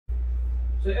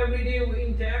So every day we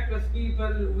interact with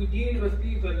people, we deal with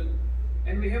people,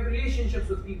 and we have relationships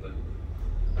with people.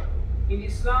 In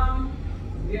Islam,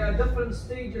 there are different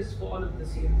stages for all of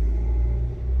this here.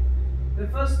 The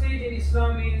first stage in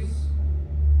Islam is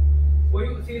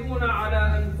وَيُؤْثِرُونَ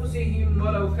عَلَىٰ أَنفُسِهِمْ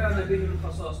وَلَوْ كَانَ بِهِمْ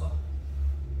خَصَاصَةٌ.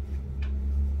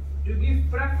 To give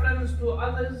preference to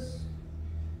others,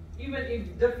 even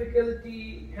if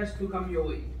difficulty has to come your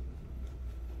way.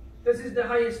 This is the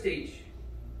highest stage,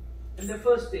 and the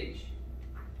first stage.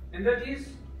 And that is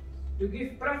to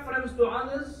give preference to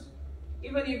others,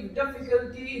 even if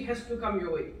difficulty has to come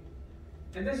your way.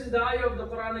 And this is the ayah of the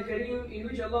Quran Kareem in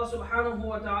which Allah subhanahu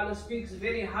wa ta'ala speaks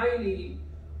very highly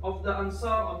of the Ansar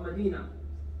of Medina.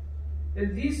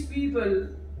 And these people,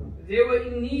 they were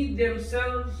in need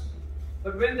themselves,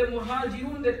 but when the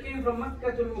Muhajirun that came from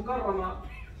Makkah al-Mukarramah,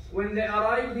 when they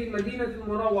arrived in Medina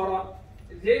al-Munawwara,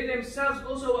 they themselves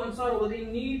also Ansar were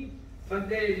in need, but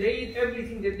they laid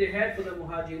everything that they had for the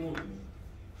Muhajirun.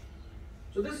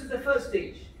 So this is the first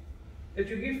stage, that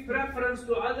you give preference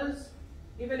to others,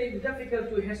 even if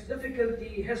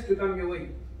difficulty has to come your way.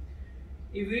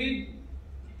 If we read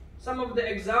some of the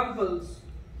examples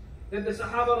that the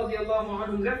Sahaba radiallahu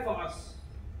anhum left for us,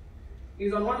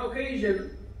 is on one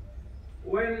occasion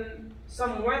when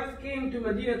some wealth came to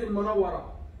Medina al-Munawwara,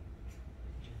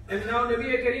 and now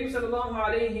Nabi Kareem sallallahu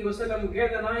alayhi wa sallam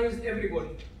gatherized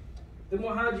everybody, the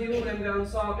Muhajirun and the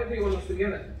Ansar, everyone was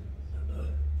together.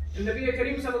 And Nabi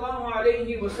Kareem sallallahu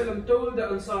alayhi wa sallam told the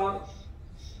Ansar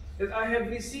that I have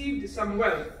received some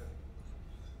wealth.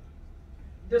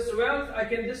 This wealth I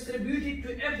can distribute it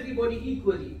to everybody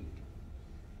equally.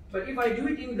 But if I do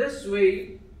it in this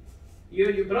way,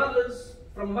 your brothers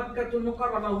from Makkah to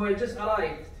Mukarramah who have just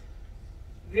arrived,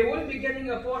 they will be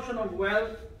getting a portion of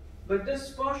wealth, but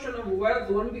this portion of wealth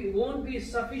won't be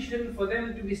sufficient for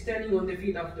them to be standing on their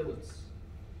feet afterwards.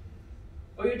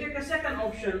 Or you take a second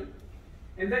option,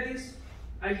 and that is,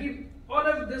 I give all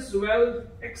of this wealth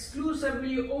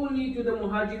exclusively only to the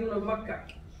Muhajirun of Makkah.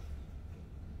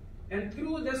 And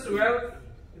through this wealth,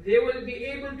 they will be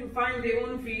able to find their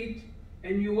own feet,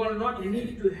 and you will not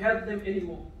need to help them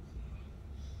anymore.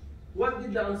 What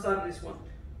did the Ansar respond?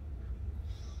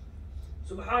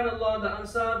 Subhanallah, the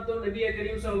Ansar told Nabi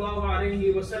Kareem sallallahu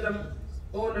alayhi wa sallam,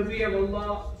 O Nabi of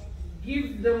Allah,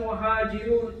 give the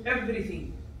Muhajirun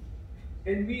everything,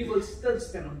 and we will still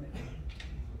spend on them.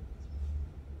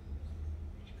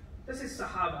 This is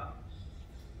Sahaba.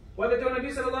 While they told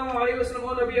Nabi sallallahu alayhi wa sallam,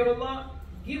 O Nabi of Allah,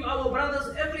 give our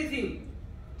brothers everything.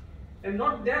 And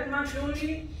not that much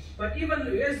only, but even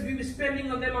as we were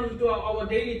spending on them on our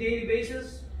daily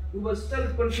basis, we will still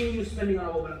continue spending on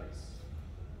our brothers.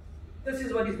 This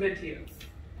is what is meant here.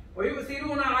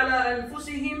 وَيُؤْثِرُونَ عَلَىٰ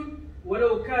أَنفُسِهِمْ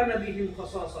وَلَوْ كَانَ بِهِمْ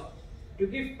خَصَاصَةٌ. To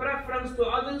give preference to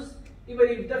others, even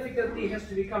if difficulty has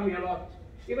to become your lot,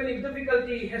 even if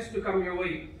difficulty has to come your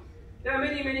way. There are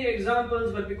many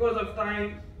examples, but because of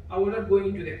time, I will not go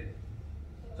into them.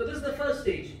 So this is the first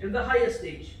stage, and the highest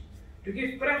stage. To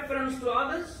give preference to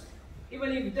others,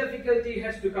 even if difficulty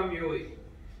has to come your way.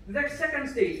 The second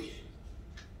stage,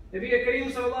 Nabi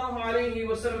Kareem sallallahu alayhi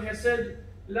wa sallam has said,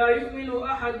 لا يؤمن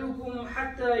أحدكم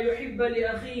حتى يحب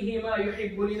لأخيه ما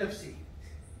يحب لنفسه.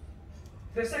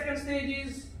 The second stage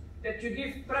is that you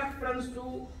give preference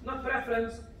to, not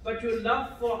preference, but you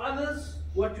love for others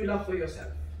what you love for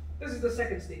yourself. This is the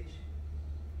second stage.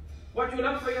 What you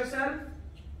love for yourself,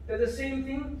 that's the same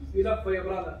thing you love for your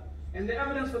brother. And the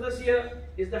evidence for this here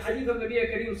is the hadith of Nabi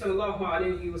Kareem sallallahu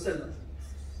alayhi wa sallam.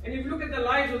 And if you look at the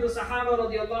lives of the Sahaba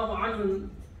radiallahu anhum,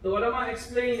 the ulama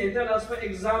explain and tell us, for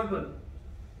example,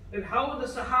 that how the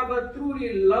Sahaba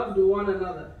truly loved one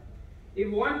another. If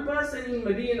one person in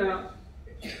Medina,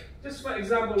 just for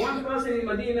example, one person in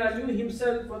Medina knew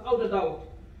himself without a doubt.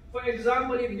 For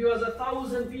example, if there was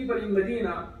 1,000 people in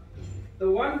Medina,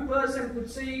 the one person could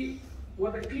say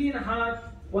with a clean heart,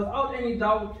 without any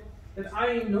doubt, that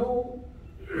I know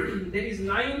there is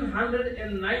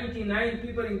 999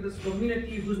 people in this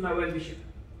community who's my well-wisher.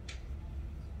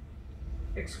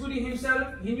 Excluding himself,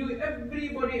 he knew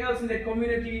everybody else in that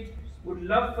community would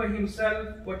love for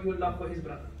himself what he would love for his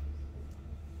brother.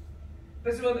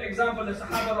 This was the example the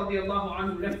Sahaba radiallahu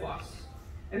anhu left for us.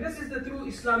 And this is the true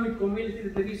Islamic community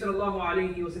that Nabi sallallahu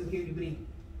alayhi wa sallam came to bring.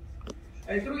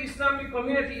 A true Islamic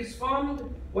community is formed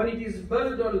when it is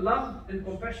built on love and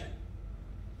compassion.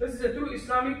 This is a true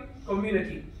Islamic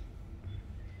community.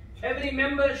 Every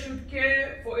member should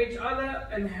care for each other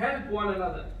and help one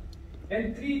another,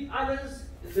 and treat others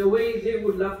the way they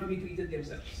would love to be treated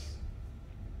themselves.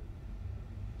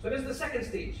 So this is the second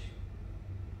stage.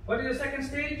 What is the second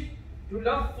stage? To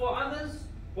love for others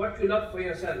what you love for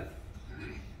yourself.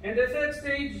 And the third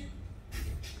stage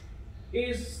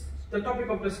is the topic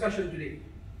of discussion today.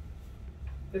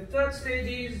 The third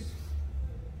stage is,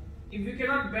 if you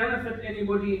cannot benefit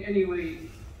anybody in any way,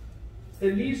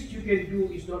 the least you can do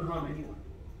is don't harm anyone.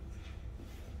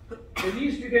 The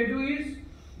least you can do is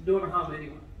don't harm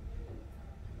anyone.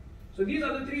 So these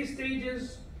are the three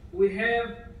stages we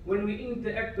have when we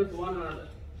interact with one another.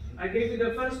 I gave you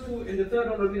the first two, and the third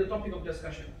one will be the topic of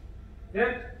discussion.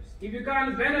 That if you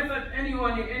can't benefit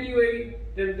anyone in any way,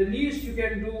 then the least you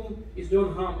can do is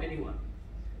don't harm anyone.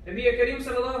 Nabi Kareem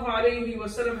sallallahu alayhi wa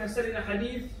sallam has said in a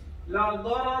hadith, La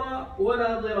darara wa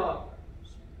la dirar.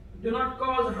 Do not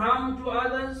cause harm to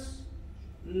others,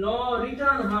 nor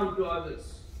return harm to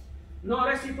others, nor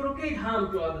reciprocate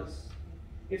harm to others.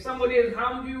 If somebody has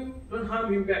harmed you, don't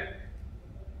harm him back.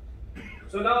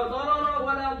 So la darara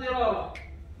wa la dirar.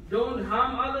 Don't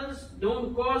harm others,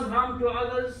 don't cause harm to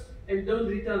others, and don't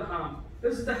return harm.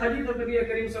 This is the hadith of Nabi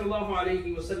Kareem sallallahu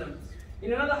alayhi wa sallam.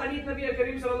 In another hadith, Nabi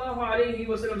Kareem sallallahu alayhi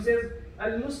wa sallam says,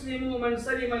 Al-Muslimu man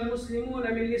salim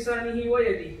al-Muslimuna min lisanihi wa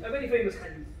yadihi. A very famous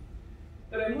hadith.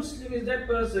 That a Muslim is that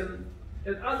person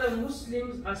that other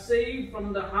Muslims are saved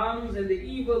from the harms and the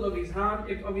evil of his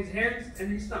hands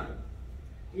and his tongue.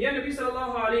 Here Nabi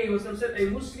sallallahu alayhi wa sallam said, a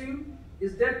Muslim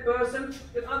is that person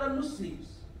that other Muslims.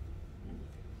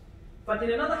 But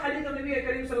in another hadith of Nabi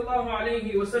Kareem sallallahu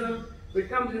alayhi wa sallam, which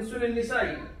comes in Sunan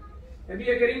Nisa'i, Nabi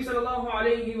Kareem sallallahu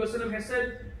alayhi wa sallam has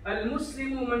said,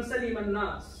 Al-Muslimu man salim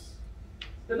al-nas.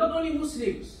 That not only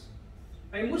Muslims,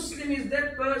 a Muslim is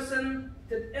that person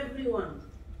that everyone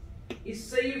is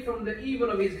saved from the evil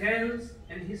of his hands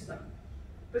and his tongue.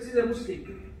 This is a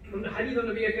Muslim, from the hadith of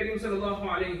Nabi Kareem sallallahu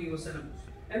alayhi wa sallam.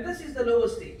 And this is the lower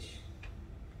stage.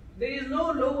 There is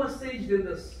no lower stage than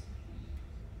this.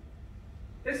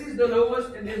 This is the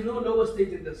lowest, and there is no lower stage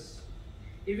in this.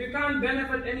 If you can't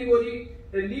benefit anybody,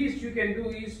 the least you can do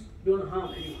is don't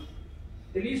harm anyone.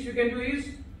 The least you can do is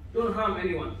don't harm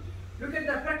anyone. Look at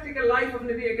the practical life of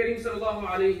Nabi Kareem sallallahu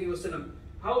alayhi wa sallam.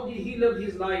 How did he live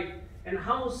his life, and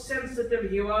how sensitive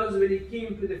he was when it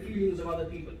came to the feelings of other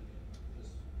people.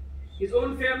 His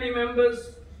own family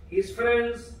members, his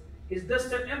friends, his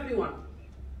distant everyone,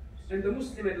 and the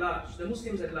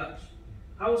Muslims at large.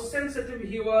 How sensitive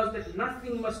he was that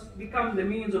nothing must become the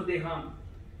means of their harm.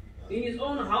 In his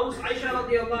own house, Aisha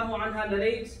radiallahu anha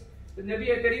narrates that Nabi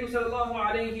Kareem sallallahu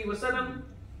alayhi wa sallam,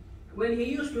 when he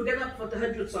used to get up for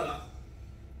tahajjud salah,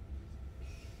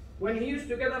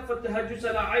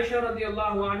 Aisha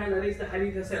radiallahu anha narrates the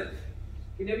hadith herself.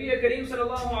 Nabi Kareem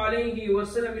sallallahu alayhi wa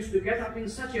sallam used to get up in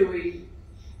such a way,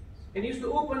 and used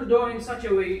to open the door in such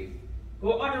a way,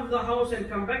 go out of the house and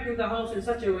come back in the house in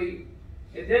such a way,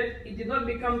 that it did not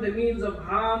become the means of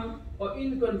harm or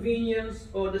inconvenience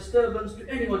or disturbance to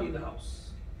anyone in the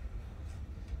house.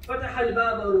 فَتَحَ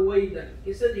الْبَابَ رُوَيْدًا.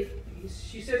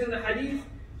 She says in the hadith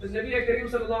that Nabi Kareem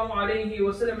sallallahu alayhi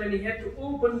wa sallam, when he had to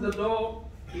open the door,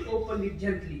 he opened it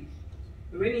gently.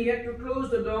 When he had to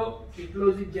close the door, he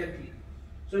closed it gently.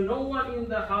 So no one in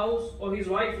the house or his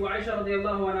wife, who Aisha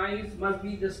radiallahu anha, must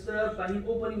be disturbed by him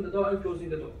opening the door and closing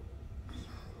the door.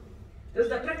 This is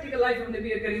the practical life of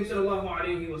Nabi Kareem sallallahu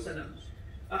alayhi wa sallam.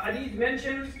 A hadith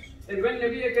mentions that when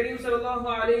Nabi Kareem sallallahu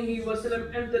alayhi wa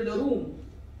sallam entered the room,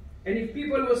 and if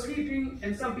people were sleeping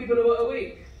and some people were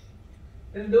awake,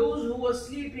 then those who were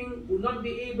sleeping would not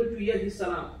be able to hear his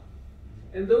salam,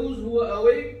 and those who were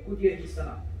awake could hear his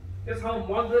salam. That's how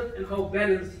moderate and how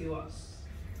balanced he was.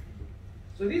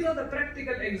 So these are the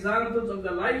practical examples of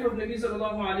the life of Nabi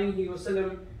sallallahu alayhi wa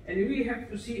sallam, and we have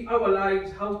to see our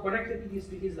lives, how connected it is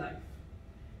to his life.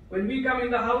 When we come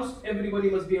in the house, everybody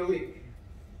must be awake.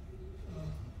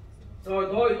 So our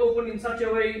door is opened in such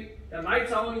a way, the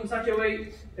lights are on in such a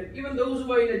way, that even those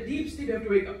who are in a deep sleep have to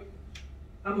wake up.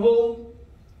 I'm home.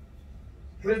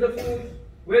 Where's the food?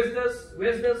 Where's this?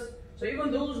 Where's this? So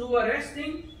even those who are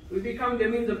resting will become the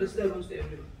means of disturbance to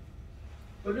everyone.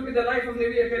 But look at the life of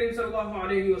Nabi Kareem sallallahu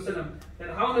alayhi wa sallam.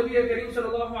 That how Nabi Kareem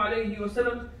sallallahu alayhi wa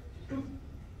sallam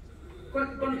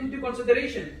took into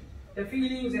consideration the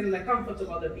feelings and the comforts of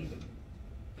other people.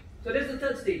 So that's the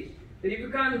third stage. That if you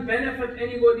can't benefit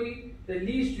anybody, the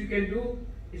least you can do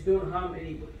is don't harm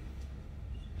anybody.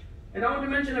 And I want to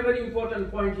mention a very important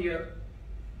point here.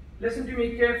 Listen to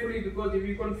me carefully, because if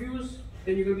you confuse,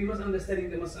 then you will be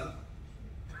misunderstanding the mas'ala.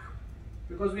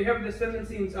 Because we have this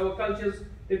tendency in our cultures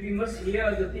that we must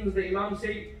hear the things the Imam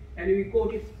say and we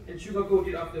quote it and sugarcoat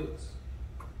it afterwards.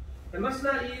 The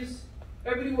mas'ala is,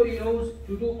 everybody knows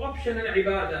to do optional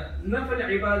ibadah, nafal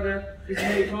ibadah is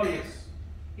meritorious,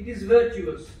 it is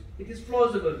virtuous, it is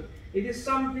plausible, it is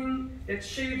something that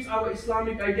shapes our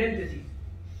Islamic identity.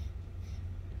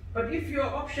 But if your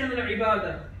optional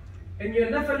ibadah and your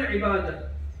nafal ibadah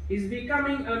is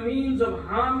becoming a means of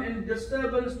harm and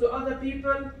disturbance to other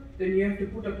people, then you have to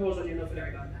put a pause on your nafil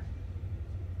ibadah.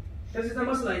 This is the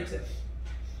masla itself.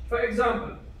 For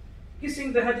example,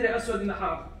 kissing the Hajr Aswad in the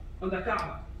Haram, on the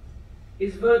Kaaba,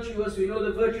 is virtuous. We know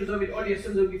the virtues of it, all your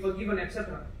sins will be forgiven,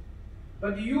 etc.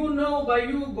 But you know, by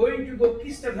you going to go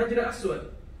kiss that Hajr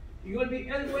Aswad, you will be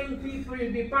elbowing people,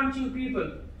 you'll be punching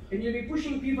people, and you'll be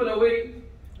pushing people away,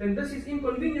 then this is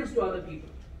inconvenience to other people.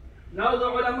 Now the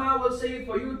ulama will say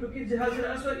for you to kiss the Hajr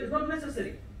Aswad is not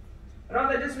necessary.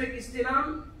 Rather just make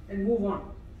istilam and move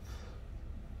on.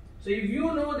 So if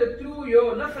you know that through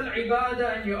your nafal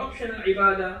ibadah and your optional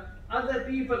ibadah, other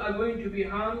people are going to be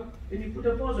harmed, then you put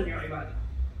a pause on your ibadah.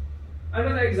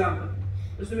 Another example,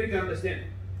 just to make you understand.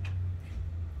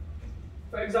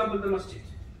 For example, the masjid.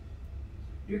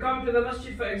 You come to the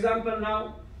masjid, for example,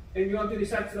 now, and you want to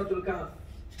recite Suratul Kahf.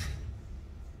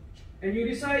 And you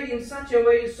recite in such a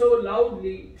way, so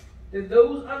loudly, that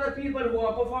those other people who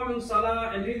are performing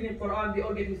salah and reading Quran, they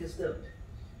all getting disturbed.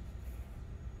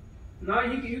 Now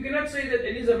you cannot say that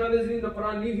Eliza brother is reading the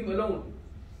Quran, leave him alone.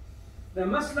 The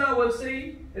masla will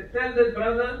say that tell that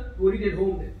brother to read at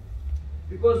home then.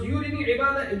 Because you reading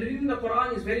ibadah and reading the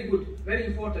Quran is very good, very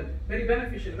important, very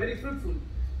beneficial, very fruitful.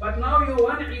 But now your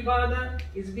one ibadah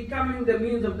is becoming the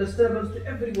means of disturbance to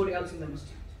everybody else in the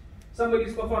masjid. Somebody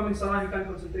is performing salah, he can't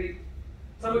concentrate.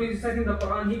 Somebody is reciting the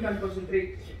Quran, he can't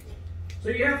concentrate. So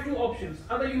you have two options.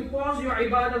 Either you pause your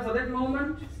ibadah for that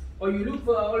moment, or you look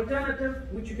for an alternative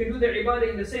which you can do the ibadah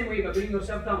in the same way by bringing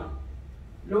yourself down.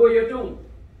 Lower your tone.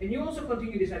 And you also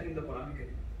continue reciting the Quran.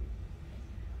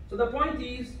 So the point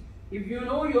is, if you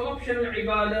know your optional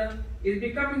ibadah is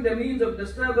becoming the means of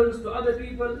disturbance to other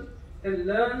people, then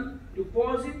learn to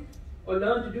pause it or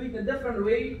learn to do it in a different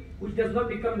way which does not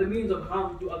become the means of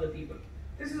harm to other people.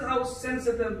 This is how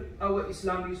sensitive our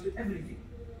Islam is to everything.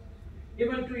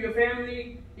 Even to your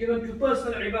family, even to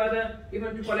personal ibadah,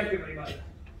 even to collective ibadah.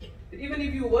 That even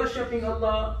if you're worshipping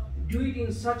Allah, do it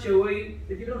in such a way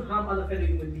that you don't harm other fellow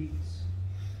human beings.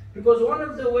 Because one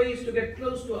of the ways to get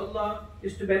close to Allah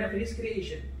is to benefit His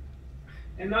creation.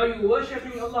 And now you're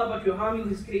worshipping Allah but you're harming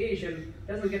His creation,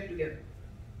 doesn't get together.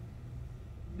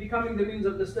 Becoming the means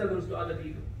of disturbance to other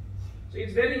people. So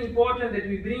it's very important that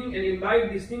we bring and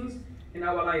imbibe these things in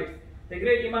our life. The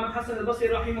great Imam Hasan al-Basri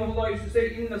rahimahullah used to say,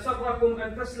 إِنَّ سَرَّكُمْ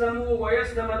أَن تَسْلَمُوا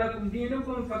وَيَسْلَمَ لَكُمْ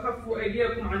دِينُكُمْ فَكَفُّوا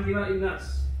أَيْدِيَكُمْ عَنْ دِمَاءِ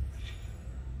النَّاسِ.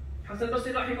 Hasan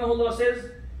al-Basri rahimahullah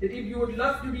says that if you would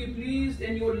love to be pleased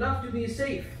and you would love to be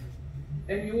safe,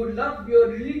 and you would love your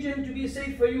religion to be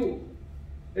safe for you,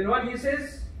 then what he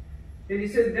says? Then he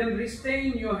says, then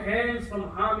restrain your hands from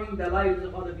harming the lives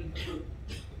of other people.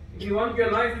 If you want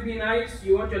your life to be nice,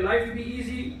 you want your life to be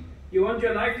easy, you want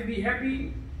your life to be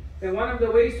happy, then one of the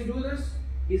ways to do this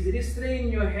is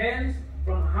restrain your hands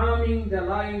from harming the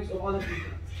lives of other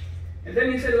people. And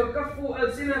then he said, وَكَفُّوا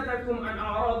أَلْسِنَتَكُمْ عَنْ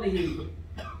أَعْرَاضِهِمْ,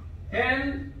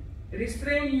 and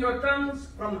restrain your tongues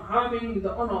from harming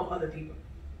the honor of other people.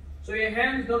 So your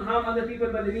hands don't harm other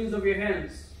people by the means of your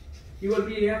hands. You will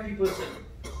be a happy person.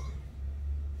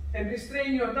 And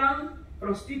restrain your tongue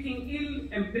from speaking ill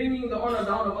and bringing the honor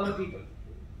down of other people.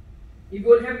 If you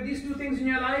will have these two things in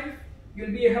your life,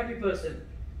 you'll be a happy person.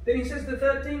 Then he says the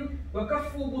third thing,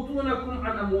 وَكَفُّوا بُطُونَكُمْ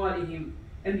عَنْ أَمْوَالِهِمْ,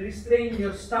 and restrain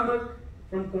your stomach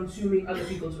from consuming other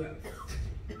people's wealth.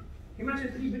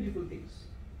 Imagine three beautiful things.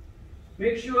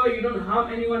 Make sure you don't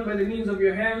harm anyone by the means of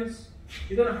your hands,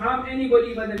 you don't harm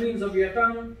anybody by the means of your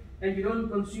tongue, and you don't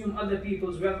consume other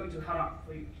people's wealth, which is haram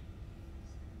for you.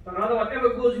 But rather, whatever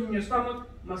goes in your stomach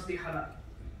must be halal.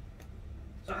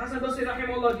 So Hasan Basri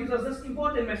rahimahullah gives us this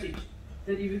important message,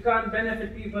 that if you can't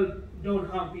benefit people, don't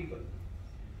harm people.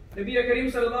 Nabi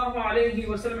Kareem sallallahu alayhi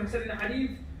wa sallam said in a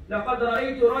hadith, لَقَدْ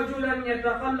رَأَيْتُ رَجُلًا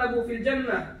يَتَقَلَّبُ فِي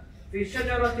الْجَنَّةِ فِي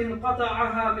شَجَرَةٍ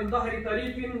قَطَعَهَا مِنْ ظَهْرِ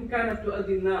طَرِيقٍ كَانَتْ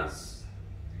تُؤَذِّي النَّاسِ.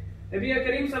 Nabi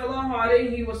Kareem sallallahu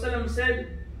alayhi wa sallam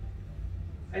said,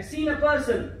 I seen a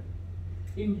person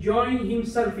enjoying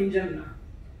himself in Jannah.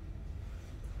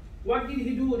 What did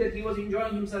he do that he was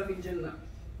enjoying himself in Jannah?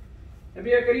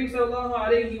 Nabi Kareem sallallahu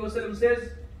alayhi wa sallam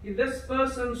says, if this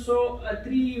person saw a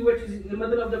tree which is in the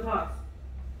middle of the path,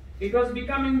 it was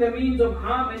becoming the means of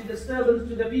harm and disturbance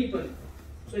to the people.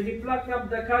 So he plucked up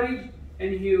the courage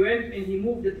and he went and he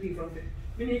moved the tree from there.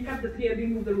 When he cut the tree and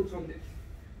removed the root from there.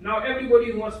 Now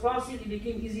everybody who was passing, it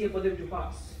became easier for them to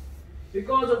pass.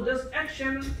 Because of this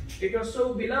action, it was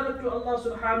so beloved to Allah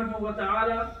subhanahu wa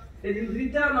ta'ala that in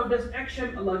return of this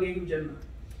action, Allah gave him Jannah.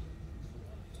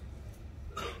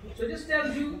 So this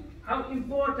tells you how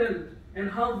important and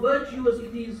how virtuous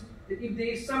it is that if there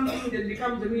is something that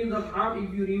becomes the means of harm,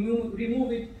 if you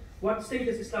remove it, what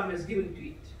status Islam has given to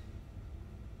it.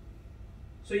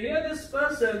 So here this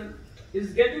person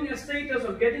is getting a status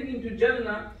of getting into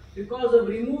Jannah because of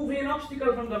removing an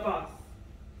obstacle from the path.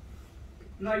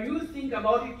 Now you think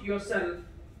about it yourself,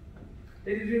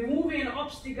 that if removing an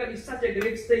obstacle is such a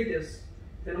great status,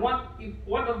 then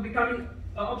what of becoming an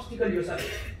obstacle yourself?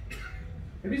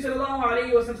 Nabi sallallahu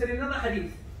alayhi wa sallam said in another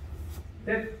hadith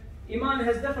that Iman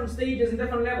has different stages and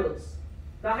different levels.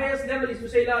 The highest level is to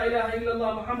say La ilaha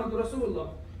illallah Muhammadur Rasulullah,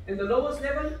 and the lowest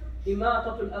level,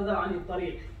 imatatul adha anil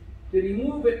tariq, to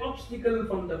remove an obstacle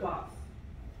from the path.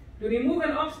 To remove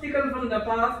an obstacle from the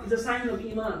path is a sign of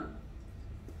Iman.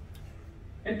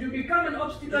 And to become an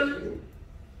obstacle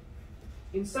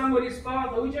in somebody's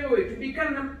path or whichever way, to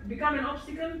become an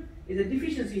obstacle is a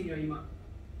deficiency in your Iman.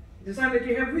 It's a sign that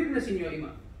you have weakness in your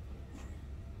Iman.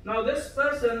 Now this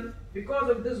person, because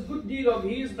of this good deed of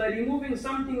his, by removing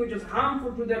something which was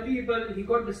harmful to the people, he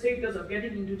got the status of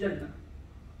getting into Jannah.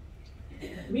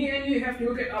 Me and you have to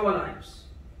look at our lives,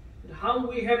 how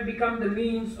we have become the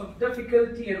means of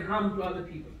difficulty and harm to other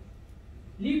people.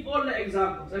 Leave all the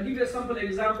examples. I'll give you a simple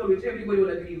example which everybody will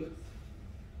agree with.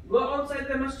 Go outside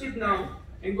the masjid now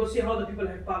and go see how the people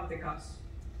have parked their cars.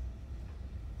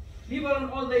 Leave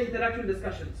alone all the intellectual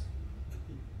discussions.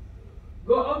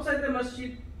 Go outside the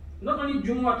masjid, not only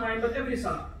Jumuah time, but every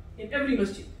salah, in every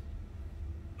masjid.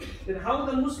 Then how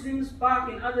the Muslims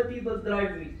park in other people's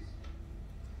driveways.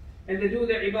 And they do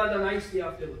their ibadah nicely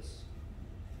afterwards.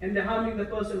 And they're harming the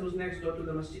person who's next door to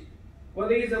the masjid.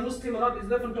 Whether he's a Muslim or not is a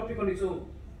different topic on its own.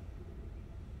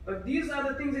 But these are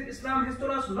the things that Islam has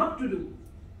told us not to do.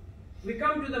 We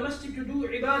come to the masjid to do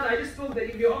ibadah. I just spoke that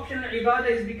if your optional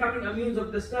ibadah is becoming a means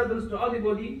of disturbance to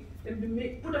everybody,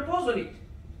 then put a pause on it.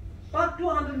 Park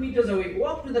 200 meters away,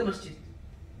 walk to the masjid.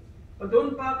 But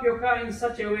don't park your car in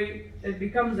such a way that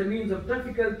becomes a means of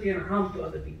difficulty and harm to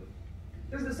other people.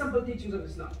 This is the simple teachings of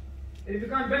Islam. And if you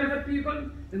can't benefit people,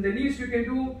 then the least you can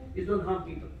do is don't harm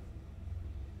people.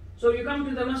 So you come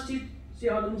to the masjid, see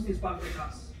how the Muslims park their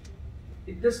cars.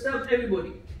 It disturbs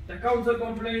everybody. The council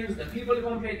complains, the people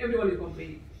complain, everybody is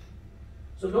complaining.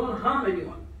 So don't harm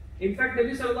anyone. In fact,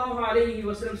 Nabi sallallahu alayhi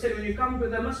wa sallam said when you come to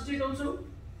the masjid also,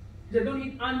 he said don't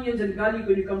eat onions and garlic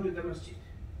when you come to the masjid.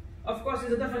 Of course,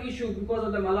 it's a different issue because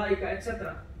of the malaika,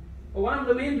 etc. But one of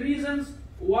the main reasons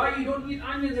why you don't eat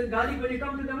onions and garlic when you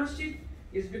come to the masjid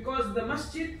is because the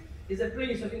masjid is a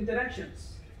place of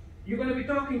interactions. You're going to be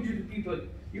talking to the people.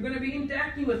 You're going to be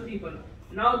interacting with people.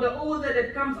 Now the odor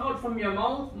that comes out from your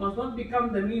mouth must not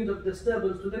become the means of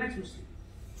disturbance to the next Muslim.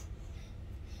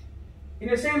 In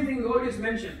the same thing we always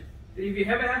mention, that if you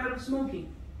have a habit of smoking,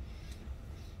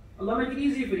 Allah make it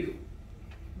easy for you.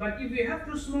 But if you have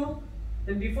to smoke,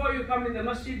 then before you come in the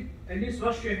masjid, at least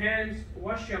wash your hands,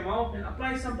 wash your mouth and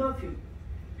apply some perfume.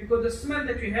 Because the smell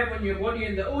that you have on your body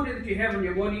and the odor that you have on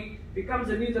your body becomes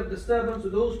a means of disturbance to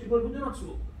those people who do not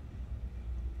smoke.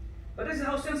 But this is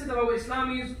how sensitive our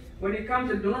Islam is when it comes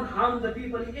and do not harm the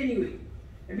people in any way.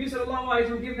 And Nabi sallallahu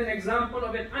alayhi wa sallam gives an example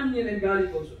of an onion and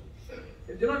garlic also.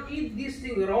 Do not eat these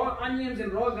things, raw onions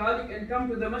and raw garlic, and come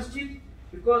to the masjid,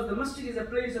 because the masjid is a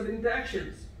place of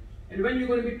interactions. And when you're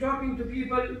going to be talking to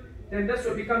people, then this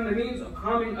will become the means of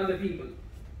harming other people.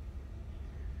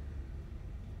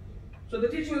 So the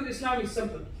teaching of Islam is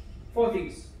simple. 4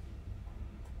 things.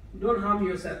 Don't harm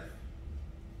yourself.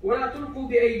 وَلَا تُلْقُوا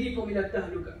بِأَيْدِيكُمْ إِلَى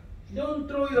التَّهْلُكَةِ. Don't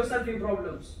throw yourself in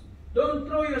problems. Don't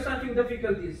throw yourself in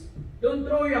difficulties. Don't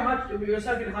throw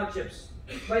yourself in hardships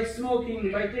by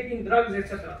smoking, by taking drugs,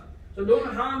 etc. So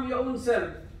don't harm your own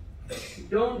self.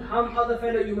 Don't harm other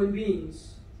fellow human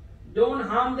beings. Don't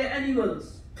harm the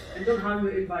animals. And don't harm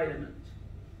your environment.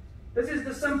 This is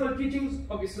the simple teachings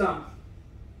of Islam.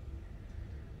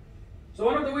 So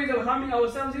one of the ways of harming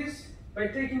ourselves is by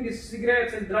taking these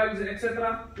cigarettes and drugs and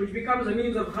etc., which becomes a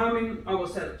means of harming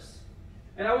ourselves.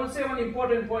 And I will say one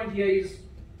important point here is,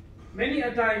 many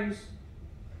a times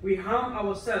we harm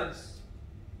ourselves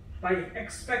by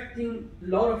expecting a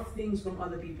lot of things from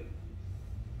other people.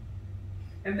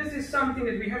 And this is something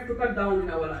that we have to cut down in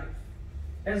our life.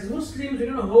 As Muslims, we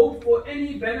don't hope for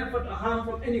any benefit or harm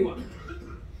from anyone.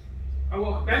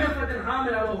 Our benefit and harm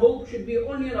and our hope should be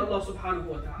only in Allah subhanahu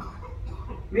wa ta'ala.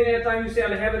 Many a time you say,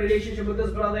 I'll have a relationship with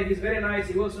this brother, he's very nice,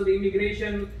 he works for the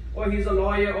immigration, or he's a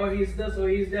lawyer, or he's this, or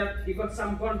he's that, he got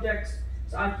some contacts,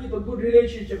 so I'll keep a good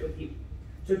relationship with him.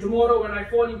 So tomorrow when I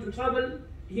fall into trouble,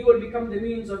 he will become the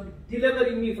means of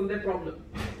delivering me from that problem.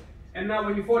 And now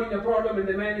when you fall in a problem and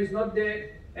the man is not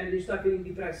there, and you start feeling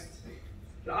depressed.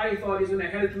 So I thought he's going to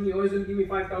help me, or he's going to give me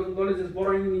 $5,000, he's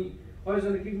borrowing me, or he's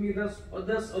going to give me this or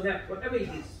that, whatever it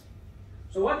is.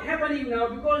 So what's happening now,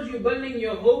 because you're building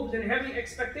your hopes and having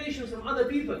expectations from other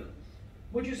people,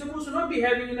 which you're supposed to not be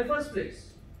having in the first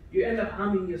place, you end up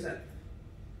harming yourself.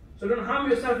 So don't harm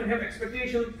yourself and have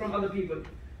expectation from other people.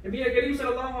 Nabi Kareem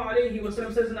sallallahu alayhi wa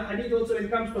sallam says in the hadith also, when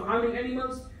it comes to harming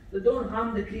animals, that don't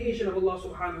harm the creation of Allah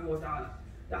subhanahu wa ta'ala.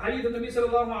 The hadith of Nabi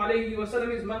sallallahu alayhi wa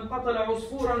sallam is, Man qatala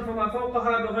usfuran fama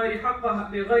fawqaha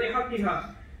bighayri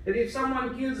haqqiha. That if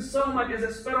someone kills so much as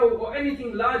a sparrow or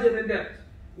anything larger than that,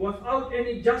 without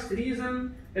any just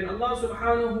reason, then Allah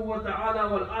subhanahu wa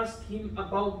ta'ala will ask him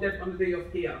about that on the day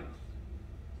of Qiyamah.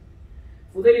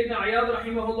 Fudayl ibn Iyad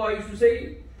rahimahullah used to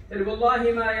say, that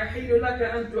وَاللَّهِ مَا يَحِلُّ لَكَ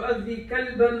أَن تُؤَذِّي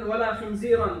كَلْبًا وَلَا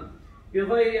خِنْزِيرًا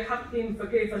بِغَيْرِ حَقٍّ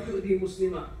فَكَيْفَ تُؤْذِي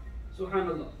مُسْلِمًا.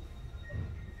 Subhanallah.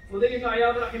 Fudayl ibn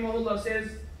Iyad rahimahullah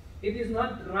says, it is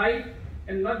not right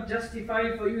and not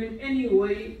justified for you in any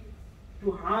way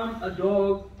to harm a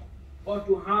dog or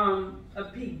to harm a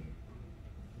pig.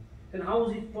 Then how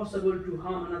is it possible to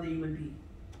harm another human being?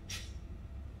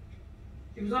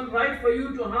 It is not right for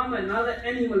you to harm another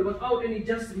animal without any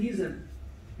just reason,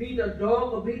 be it a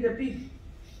dog or be it a pig.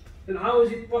 Then how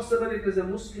is it possible that as a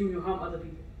Muslim you harm other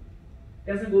people?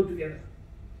 It doesn't go together.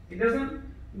 It doesn't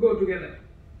go together.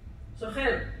 So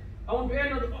khair, I want to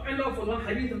end off with one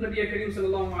hadith of Nabi Kareem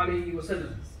sallallahu alayhi wa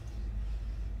sallam.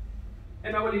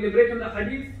 And I will elaborate on the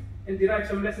hadith and derive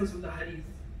some lessons from the hadith.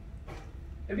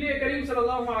 Nabi Kareem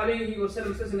sallallahu alayhi wa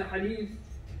sallam says in the hadith,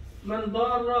 Man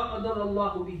darra adar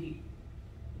Allahu bihi,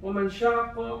 wa man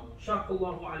shaqa shaqa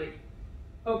Allahu alayhi.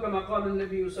 Or kama qala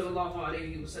al-Nabi sallallahu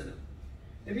alayhi wa sallam.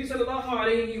 Nabi sallallahu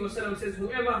alayhi wa sallam says,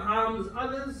 whoever harms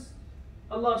others,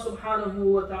 Allah subhanahu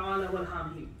wa ta'ala will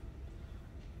harm him.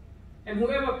 And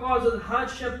whoever causes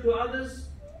hardship to others,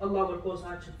 Allah will cause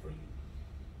hardship for him.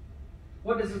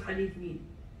 What does this hadith mean?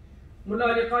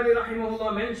 Mullah Ali Qari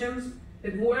rahimahullah mentions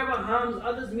that whoever harms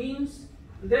others means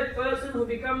that person who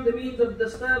becomes the means of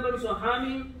disturbance or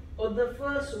harming, or the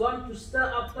first one to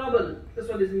stir up trouble. That's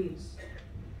what this means.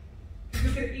 You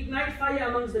can ignite fire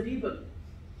amongst the people.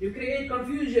 You create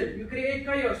confusion, you create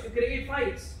chaos, you create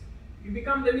fights. You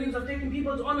become the means of taking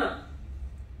people's honor.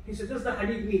 He said, this the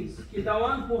hadith means. Is the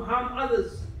one who harms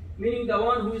others, meaning the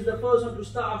one who is the first one to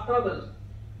stir up trouble.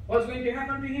 What's going to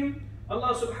happen to him?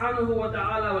 Allah subhanahu wa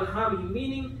ta'ala will harm him,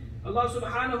 meaning Allah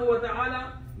subhanahu wa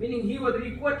ta'ala, meaning He would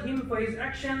requite him for his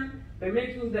action by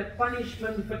making the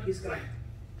punishment fit his crime.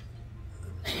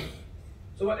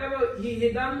 So whatever he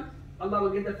had done, Allah will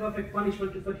get the perfect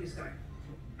punishment to fit his crime.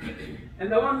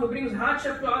 And the one who brings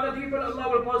hardship to other people, Allah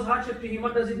will cause hardship to him.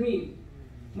 What does it mean?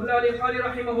 Mullah Ali Qari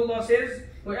rahimahullah says,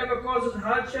 whoever causes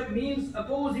hardship means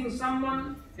opposing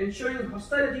someone and showing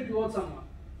hostility towards someone.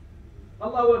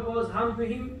 Allah will cause harm to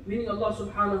him, meaning Allah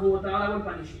subhanahu wa ta'ala will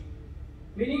punish him.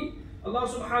 Meaning, Allah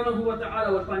subhanahu wa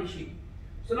ta'ala will punish him.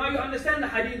 So now you understand the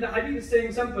hadith. The hadith is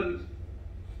saying simple,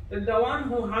 that the one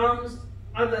who harms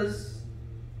others,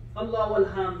 Allah will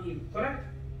harm him. Correct?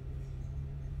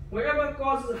 Whoever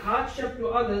causes hardship to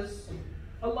others,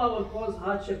 Allah will cause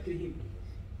hardship to him.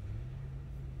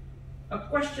 A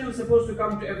question is supposed to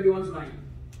come to everyone's mind.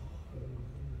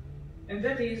 And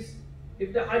that is,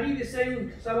 if the hadith is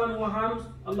saying someone who harms,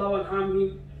 Allah will harm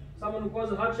him. Someone who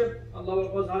causes hardship, Allah will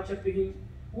cause hardship to him.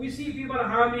 We see people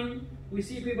harming, we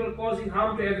see people causing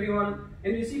harm to everyone,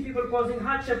 and we see people causing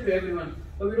hardship to everyone,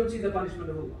 but we don't see the punishment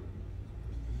of Allah.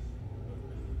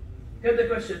 Here's the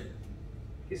question.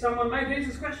 If someone might raise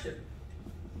this question,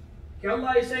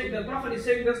 Allah is saying, the Prophet is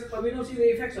saying this, but we don't see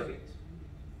the effects of it.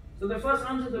 So the first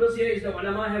answer to this here is the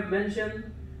ulama have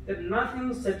mentioned that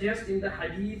nothing suggests in the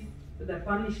hadith that the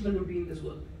punishment will be in this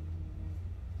world.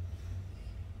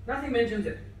 Nothing mentions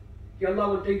it. Allah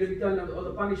will take the return or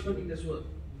the punishment in this world.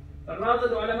 But rather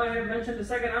the ulama have mentioned the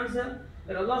second answer,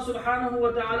 that Allah subhanahu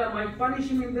wa ta'ala might punish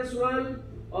him in this world,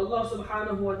 or Allah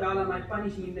subhanahu wa ta'ala might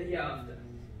punish him in the hereafter.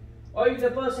 Or if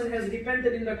the person has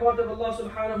repented in the court of Allah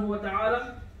subhanahu wa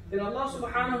ta'ala, then Allah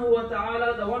subhanahu wa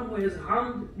ta'ala, the one who has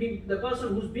harmed, the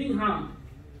person who's being harmed,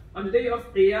 on the day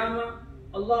of Qiyamah,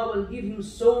 Allah will give him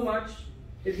so much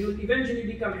that he will eventually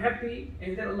become happy,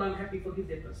 and then Allah will happy forgive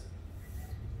that person.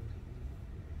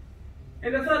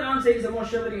 And the third answer is a more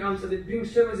shivering answer that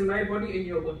brings shivers in my body and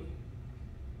your body.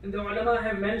 And the ulama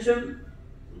have mentioned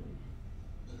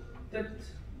that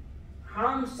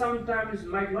harm sometimes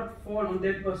might not fall on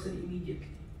that person immediately.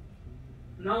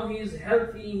 Now he is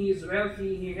healthy, he is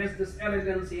wealthy, he has this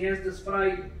arrogance, he has this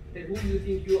pride that who do you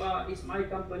think you are? It's my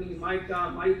company, my car,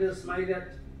 my this, my that.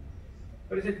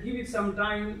 But he said, give it some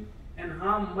time and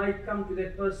harm might come to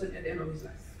that person at the end of his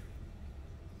life.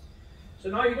 So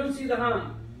now you don't see the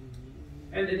harm.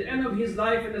 And at the end of his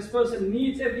life, and this person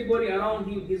needs everybody around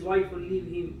him, his wife will leave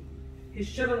him. His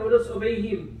children will disobey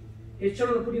him. His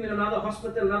children will put him in another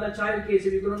hospital, another child case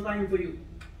if he's got no time for you.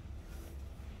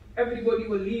 Everybody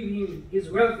will leave him, his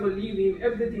wealth will leave him,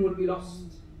 everything will be lost.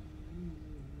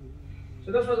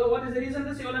 So that's what is the reason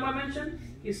this ulama mentioned?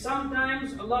 Is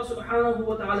sometimes Allah subhanahu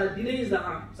wa ta'ala delays the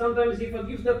harm. Sometimes He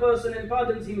forgives the person and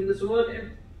pardons him in this world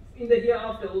and in the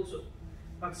hereafter also.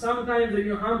 But sometimes when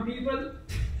you harm people,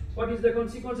 what is the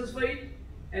consequences for it?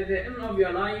 At the end of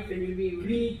your life, and you'll be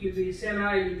weak, you'll be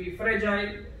senile, you'll be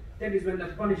fragile. That is when the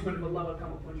punishment of Allah will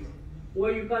come upon you.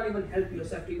 Where you can't even help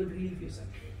yourself, even relieve yourself.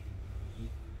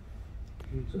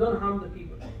 So don't harm the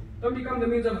people. Don't become the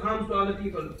means of harm to other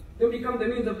people. Don't become the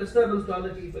means of disturbance to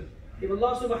other people. If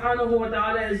Allah subhanahu wa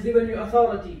ta'ala has given you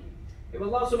authority, if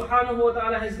Allah subhanahu wa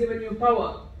ta'ala has given you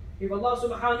power, if Allah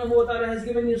subhanahu wa ta'ala has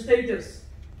given you status,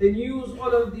 then use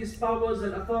all of these powers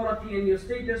and authority and your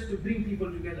status to bring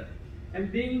people together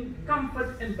and bring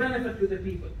comfort and benefit to the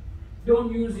people.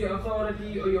 Don't use your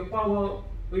authority or your power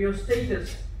or your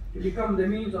status to become the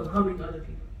means of harming other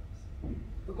people,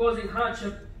 for causing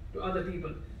hardship to other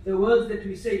people. The words that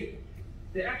we say,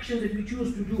 the actions that we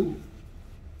choose to do,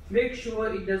 make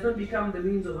sure it does not become the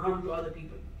means of harm to other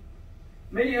people.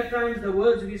 Many a times the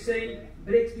words we say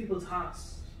breaks people's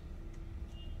hearts.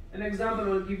 An example I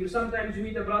will give you. Sometimes you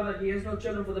meet a brother, he has no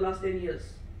children for the last 10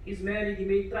 years. He's married, he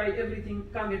may try everything,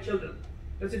 can't get children.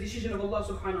 That's a decision of Allah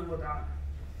subhanahu wa ta'ala.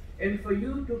 And for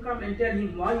you to come and tell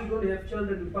him why you don't have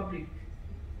children in public,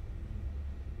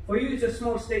 for you it's a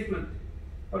small statement.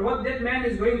 But what that man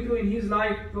is going through in his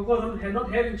life because of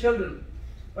not having children,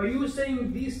 by you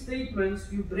saying these statements,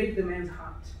 you break the man's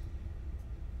heart.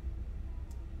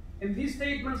 And these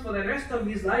statements for the rest of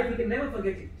his life, he can never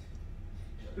forget it.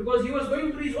 Because he was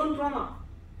going through his own trauma.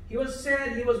 He was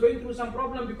sad, he was going through some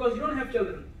problem because you don't have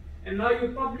children. And now you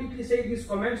publicly say these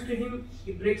comments to him,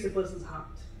 it breaks a person's heart.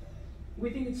 We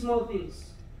think it's small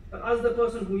things. But as the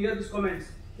person who hears these comments,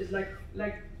 it's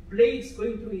like blades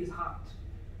going through his heart.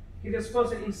 If this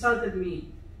person insulted me,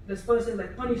 this person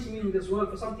like punished me in this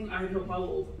world for something I have no power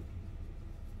over.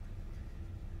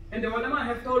 And the ulama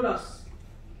have told us,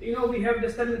 we have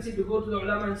this tendency to go to the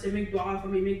ulama and say, make dua for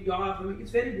me, make dua for me.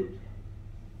 It's very good.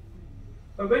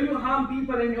 But when you harm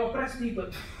people and you oppress people,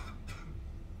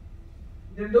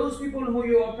 then those people who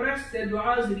you oppress, their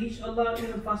du'as reach Allah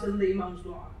even faster than the Imam's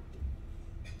dua.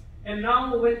 And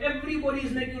now when everybody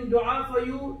is making dua for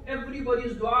you,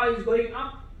 everybody's dua is going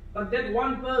up, but that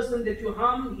one person that you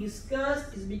harm, his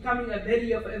curse is becoming a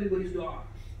barrier for everybody's dua.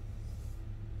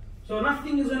 So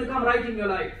nothing is going to come right in your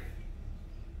life.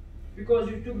 Because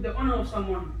you took the honor of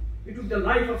someone, you took the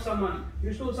life of someone,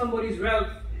 you stole somebody's wealth,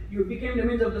 you became the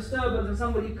means of disturbance and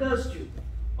somebody cursed you.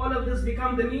 All of this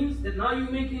become the means that now you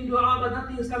make in dua but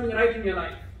nothing is coming right in your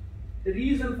life. The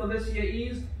reason for this here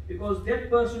is because that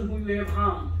person who you have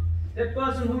harmed, that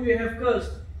person who you have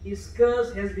cursed, his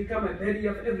curse has become a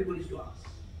barrier for everybody's du'as.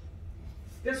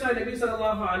 That's why Nabi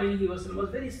sallallahu alayhi wa sallam was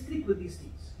very strict with these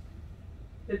things.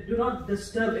 That do not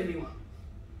disturb anyone.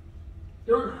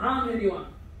 Don't harm anyone.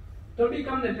 Don't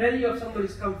become the barrier of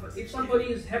somebody's comfort. If somebody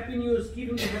is happy news, give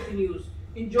him the happy news.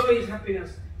 Enjoy his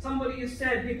happiness. Somebody is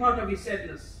sad, be part of his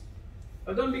sadness.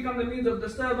 But don't become the means of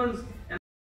disturbance.